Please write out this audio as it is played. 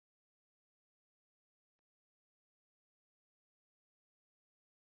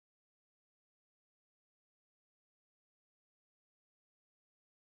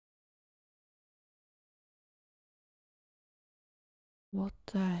What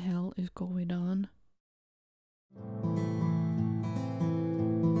the hell is going on?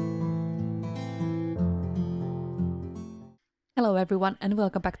 Hello everyone and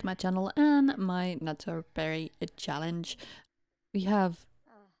welcome back to my channel and my not so berry challenge. We have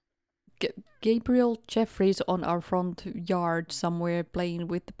Gabriel Jeffries on our front yard somewhere playing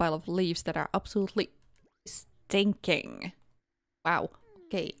with the pile of leaves that are absolutely stinking. Wow.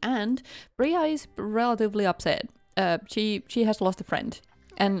 Okay, and Bria is relatively upset. She has lost a friend.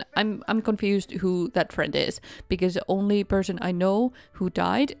 And I'm confused who that friend is, because the only person I know who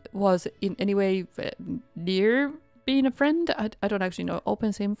died was in any way near being a friend. I don't actually know.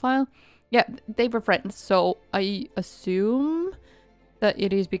 Open SIM file. Yeah, they were friends, so I assume that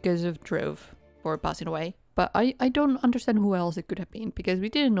it is because of Drove for passing away. But I don't understand who else it could have been, because we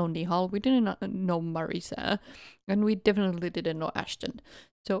didn't know Nihal, we didn't know Marisa, and we definitely didn't know Ashton.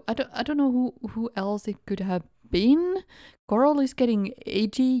 So I don't know who else it could have been. Coral is getting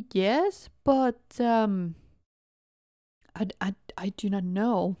agey, yes, but I do not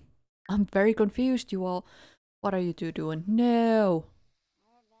know. I'm very confused, you all. What are you two doing? No.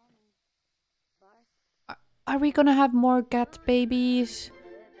 Are we gonna have more cat babies?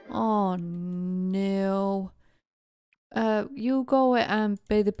 Oh no. You go and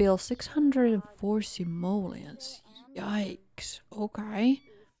pay the bill. 604 simoleons. Yikes. Okay.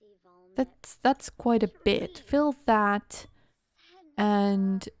 That's quite a bit. Fill that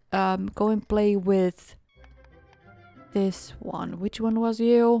and go and play with this one. Which one was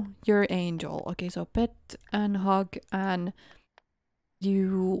you? You're Angel. Okay, so pet and hug, and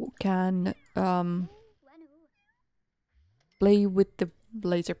you can play with the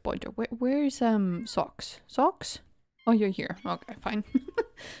laser pointer. Where's Socks? Socks? Oh, you're here. Okay, fine.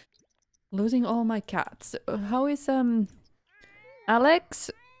 Losing all my cats. How is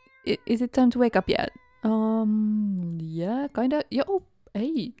Alex? Is it time to wake up yet? Yeah, kinda. Yeah. Oh,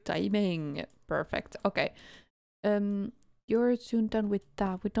 hey, timing. Perfect. Okay. You're soon done with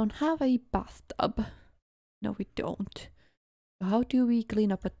that. We don't have a bathtub. No, we don't. How do we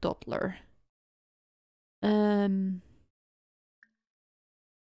clean up a toddler?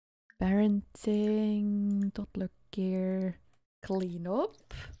 Parenting, toddler care, clean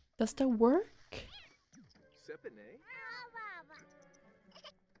up. Does that work?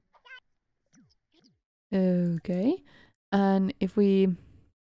 Okay. And if we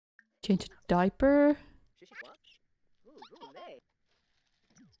change the diaper,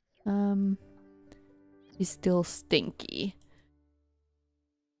 he's still stinky.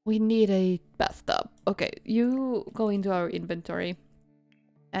 We need a bathtub. Okay, you go into our inventory.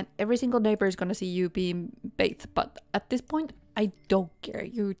 And every single neighbor is gonna see you being bathed. But at this point, I don't care.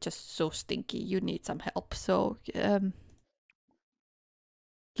 You're just so stinky. You need some help. So,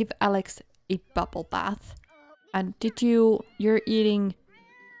 give Alex a bubble bath. And you're eating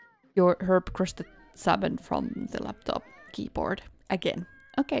your herb crusted salmon from the laptop keyboard again.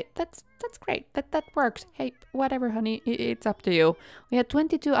 Okay, that's great. That works. Hey, whatever, honey. It's up to you. We had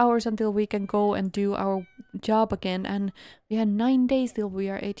 22 hours until we can go and do our job again, and we had 9 days till we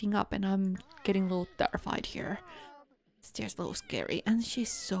are aging up, and I'm getting a little terrified here. It's just a little scary, and she's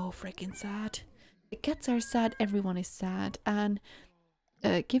so freaking sad. The cats are sad, everyone is sad, and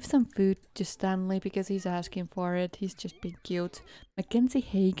give some food to Stanley because he's asking for it. He's just being cute. Mackenzie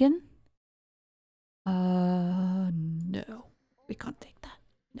Hagen? No. We can't take that.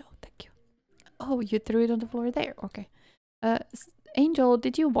 No, thank you. Oh, you threw it on the floor there. Okay. Angel,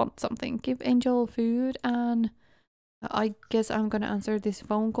 did you want something? Give Angel food, and I guess I'm gonna answer this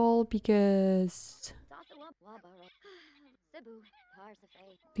phone call because...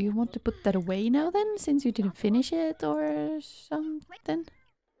 Do you want to put that away now then, since you didn't finish it or something?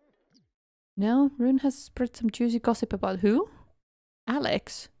 No? Rune has spread some juicy gossip about who?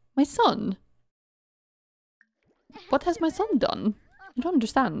 Alex? My son? What has my son done? I don't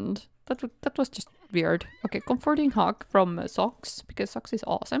understand. That was just weird. Okay, comforting hug from Socks, because Socks is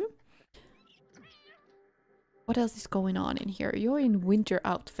awesome. What else is going on in here? You're in winter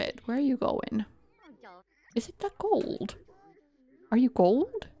outfit. Where are you going? Is it that cold? Are you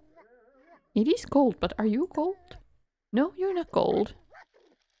cold? It is cold, but are you cold? No, you're not cold.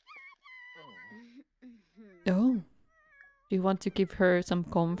 Oh. Do you want to give her some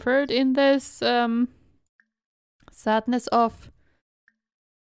comfort in this sadness of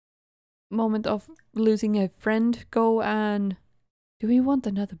moment of losing a friend? Go and... Do we want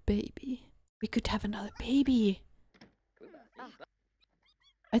another baby? We could have another baby.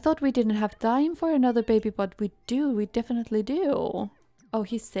 I thought we didn't have time for another baby, but we do. We definitely do. Oh,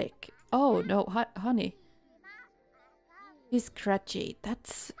 he's sick. Oh, no, honey. He's scratchy.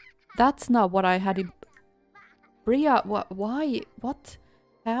 That's not what I had in... Bria, what? Why? What?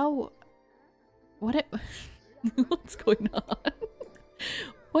 How? What? What's going on?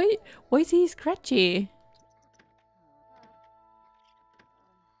 Why? Why is he scratchy?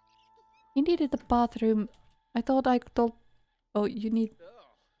 He needed the bathroom. I thought I told. Oh, you need.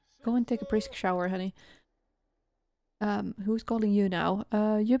 Go and take a brisk shower, honey. Who's calling you now?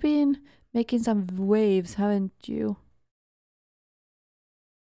 You've been making some waves, haven't you?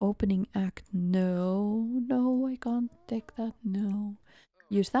 Opening act. No, no, I can't take that. No.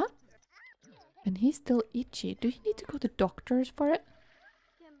 Use that. And he's still itchy. Do you need to go to doctors for it?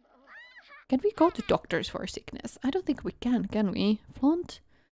 Can we go to doctors for sickness? I don't think we can we? Flaunt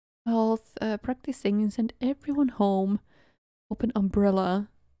health, practicing and send everyone home. Open umbrella.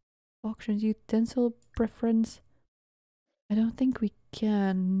 Auctions, utensil preference. I don't think we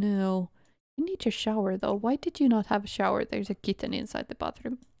can, no. You need your shower though. Why did you not have a shower? There's a kitten inside the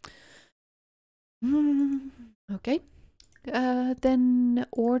bathroom. Okay. Then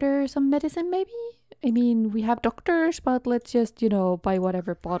order some medicine maybe? I mean, we have doctors, but let's just, you know, buy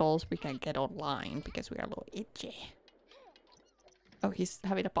whatever bottles we can get online because we are a little itchy. Oh, he's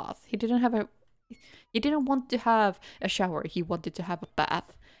having a bath. He didn't want to have a shower. He wanted to have a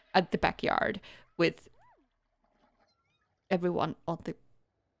bath at the backyard with everyone on the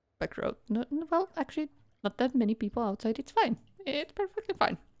back road. No, well, actually, not that many people outside. It's fine. It's perfectly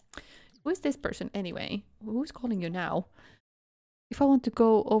fine. Who is this person anyway? Who's calling you now? If I want to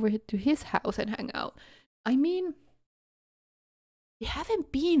go over to his house and hang out. I mean, we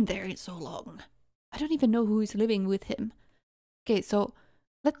haven't been there in so long. I don't even know who is living with him. Okay, so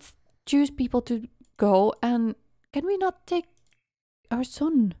let's choose people to go, and can we not take our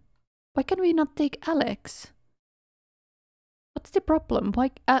son? Why can we not take Alex? What's the problem? Why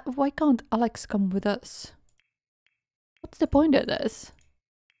can't Alex come with us? What's the point of this?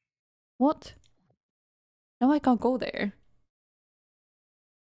 What? Now I can't go there.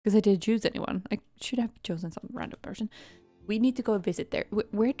 Because I didn't choose anyone. I should have chosen some random person. We need to go visit there.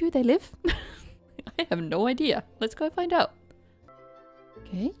 Where do they live? I have no idea. Let's go find out.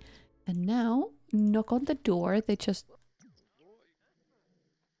 Okay. And now, knock on the door. They just...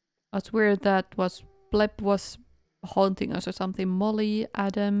 That's weird. That was... Pleb was haunting us or something. Molly,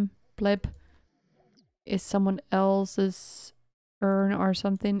 Adam, Pleb. Is someone else's urn or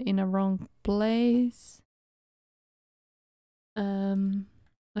something in a wrong place?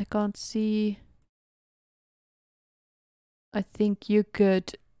 I can't see. I think you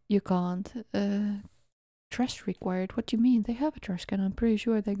could. You can't. Trash required. What do you mean? They have a trash can. I'm pretty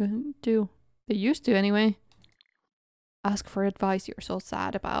sure they're going to. They used to anyway. Ask for advice. You're so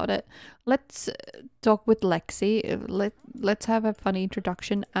sad about it. Let's talk with Lexi. Let's have a funny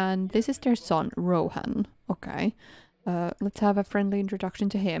introduction. And this is their son, Rohan. Okay. Let's have a friendly introduction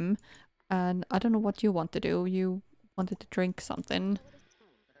to him. And I don't know what you want to do. You wanted to drink something,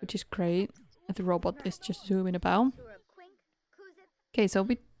 which is great. The robot is just zooming about. Okay, so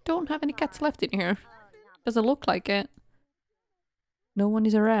we don't have any cats left in here. Doesn't look like it. No one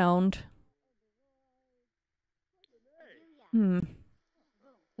is around.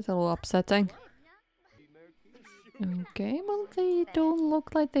 That's a little upsetting. Okay, well they don't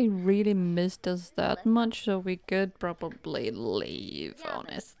look like they really missed us that much, so we could probably leave,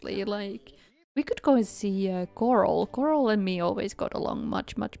 honestly. Like, we could go and see Coral. Coral and me always got along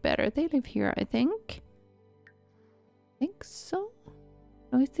much, much better. They live here, I think. I think so.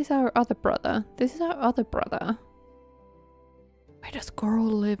 No, is this our other brother? This is our other brother. Where does Coral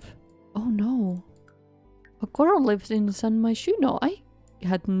live? Oh no. Oh, Coral lives in San Myshuno. I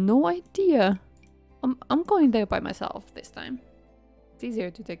had no idea. I'm going there by myself this time. It's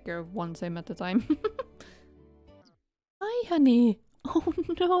easier to take care of one sim at a time. Hi, honey. Oh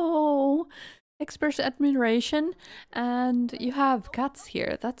no. Express admiration. And you have cats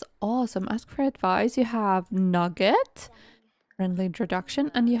here. That's awesome. Ask for advice. You have Nugget. Friendly introduction.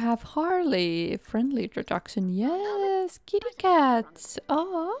 And you have Harley. Friendly introduction. Yes. Kitty cats.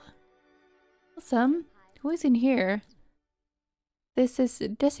 Oh. Awesome. Who is in here? This is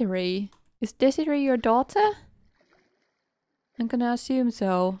Desiree. Is Desiree your daughter? I'm gonna assume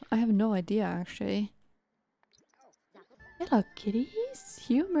so. I have no idea, actually. Hello, kitties.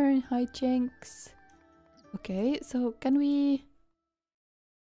 Humor and hijinks. Okay, so can we...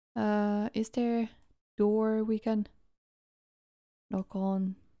 is there door we can knock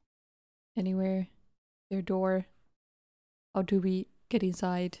on? Anywhere? Their door? How do we get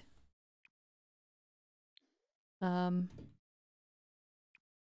inside?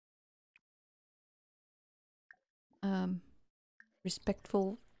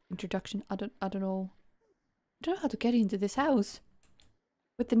 Respectful introduction. I don't know. I don't know how to get into this house.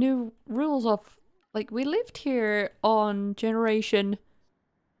 With the new rules of Like, we lived here on generation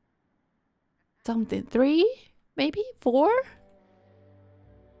something 3, maybe 4,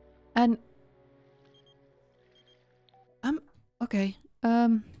 and okay.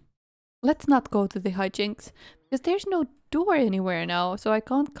 Let's not go to the hijinks because there's no door anywhere now, so I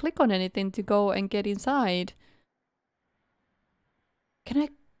can't click on anything to go and get inside. Can I?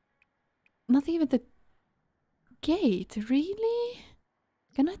 Not even the gate, really?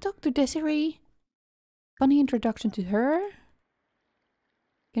 Can I talk to Desiree? Funny introduction to her.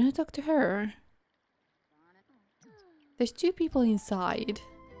 Can I talk to her? There's 2 people inside.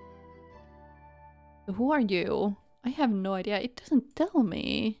 Who are you? I have no idea. It doesn't tell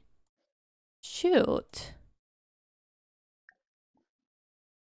me. Shoot.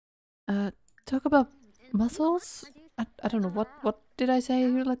 Talk about muscles? I don't know. What did I say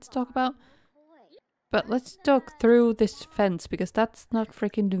let's talk about? But let's talk through this fence because that's not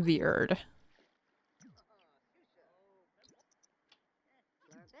freaking weird.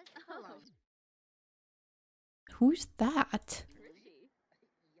 Who's that?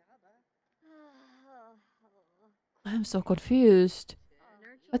 I'm so confused.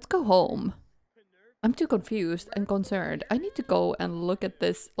 Let's go home. I'm too confused and concerned. I need to go and look at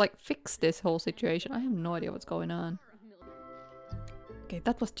this, like fix this whole situation. I have no idea what's going on. Okay,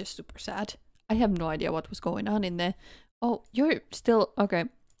 that was just super sad. I have no idea what was going on in there. Oh, you're still... Okay.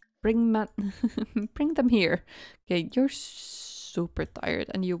 Bring them here. Okay, you're super tired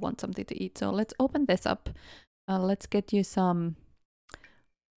and you want something to eat. So let's open this up. Let's get you some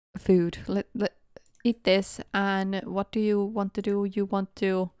food. Let eat this. And what do you want to do? You want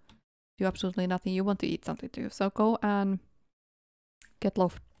to do absolutely nothing. You want to eat something too. So go and get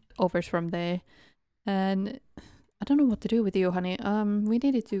leftovers from there. And I don't know what to do with you, honey. We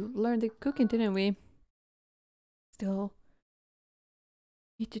needed to learn the cooking, didn't we? Still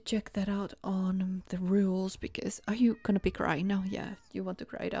need to check that out on the rules because are you gonna be crying now? Yeah, you want to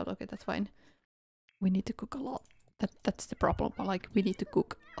cry it out. Okay, that's fine. We need to cook a lot. That's the problem. Like, we need to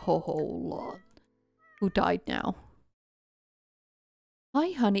cook a whole lot. Who died now? Hi,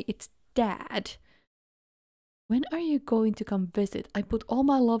 honey, it's Dad. When are you going to come visit? I put all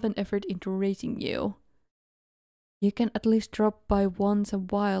my love and effort into raising you. You can at least drop by once in a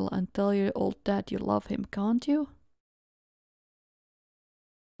while and tell your old dad you love him, can't you?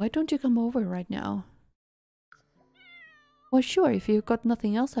 Why don't you come over right now? Well, sure, if you've got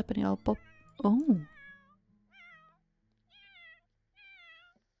nothing else happening, I'll pop... Oh.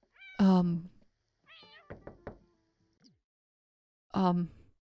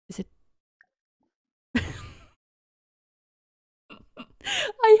 Is it...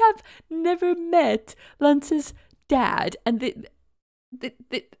 I have never met Lance's dad, and the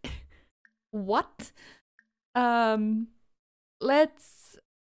what? Let's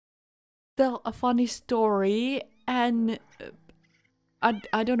tell a funny story, and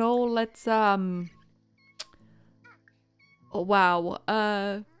I don't know. Let's oh,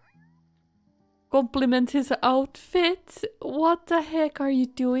 wow. Compliment his outfit. What the heck are you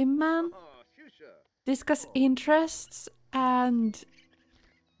doing, man? Discuss interests and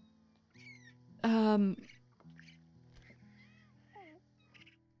I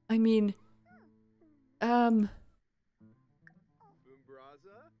mean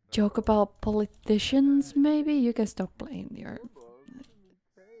joke about politicians, maybe? You can stop playing your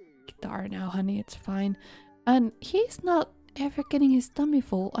guitar now, honey, it's fine. And he's not ever getting his tummy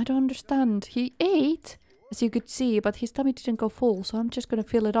full. I don't understand. He ate, as you could see, but his tummy didn't go full, so I'm just gonna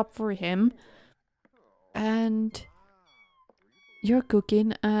fill it up for him. And you're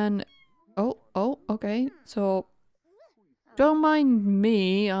cooking and oh, okay. So don't mind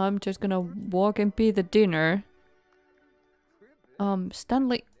me. I'm just gonna walk and be the dinner.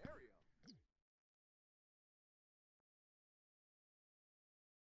 Stanley.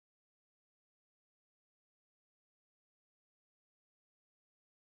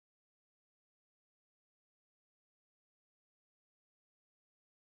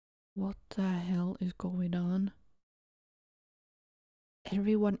 What the hell is going on?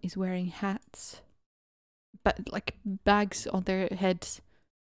 Everyone is wearing hats. But like bags on their heads.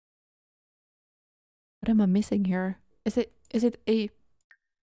 What am I missing here? Is it a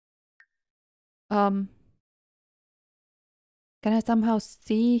can I somehow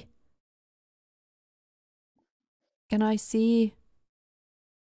see? Can I see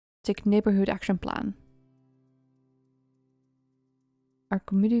the neighborhood action plan? Our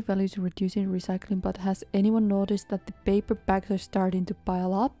community values reducing recycling, but has anyone noticed that the paper bags are starting to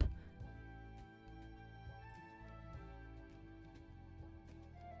pile up?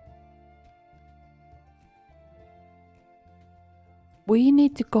 We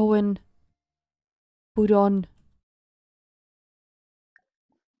need to go and put on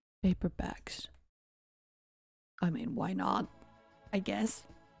paper bags. I mean, why not? I guess.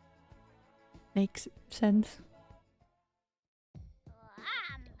 Makes sense.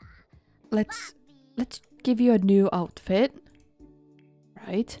 Let's give you a new outfit.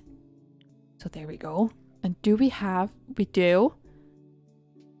 Right? So there we go. And do we have... We do.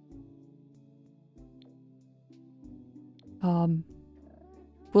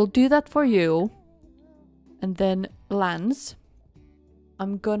 We'll do that for you. And then Lance,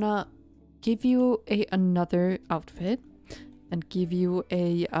 I'm gonna give you another outfit and give you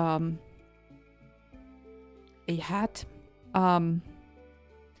a hat.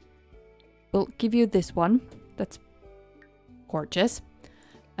 We'll give you this one. That's gorgeous.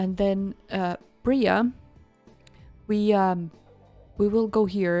 And then Bria, we will go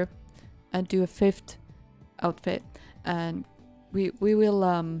here and do a 5th outfit, and we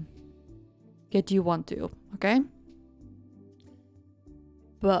will get you one too, okay?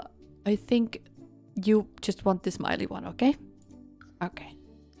 But I think you just want the smiley one, okay? Okay.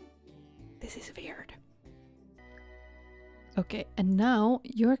 This is weird. Okay, and now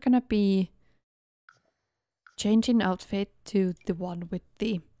you're gonna be changing outfit to the one with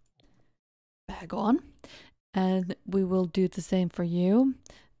the bag on, and we will do the same for you.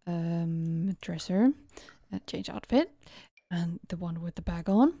 Dresser, change outfit, and the one with the bag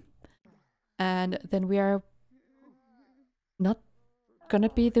on. And then we are not gonna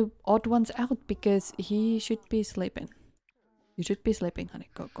be the odd ones out because he should be sleeping. You should be sleeping, honey.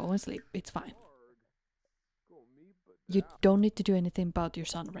 Go and sleep. It's fine. You don't need to do anything about your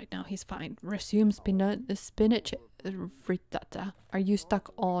son right now. He's fine. Resume spinach frittata. Are you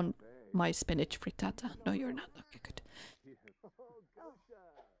stuck on my spinach frittata? No, you're not. Okay, good.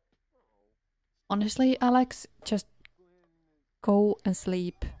 Honestly, Alex, just go and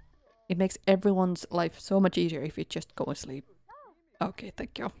sleep. It makes everyone's life so much easier if you just go and sleep. Okay,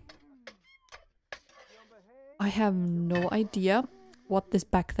 thank you. I have no idea what this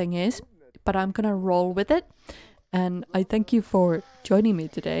back thing is, but I'm gonna roll with it. And I thank you for joining me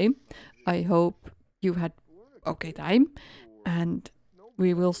today. I hope you had okay time. And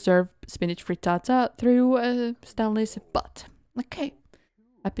we will serve spinach frittata through Stanley's butt. Okay.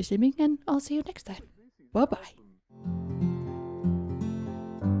 Happy sleeping, and I'll see you next time. Bye-bye.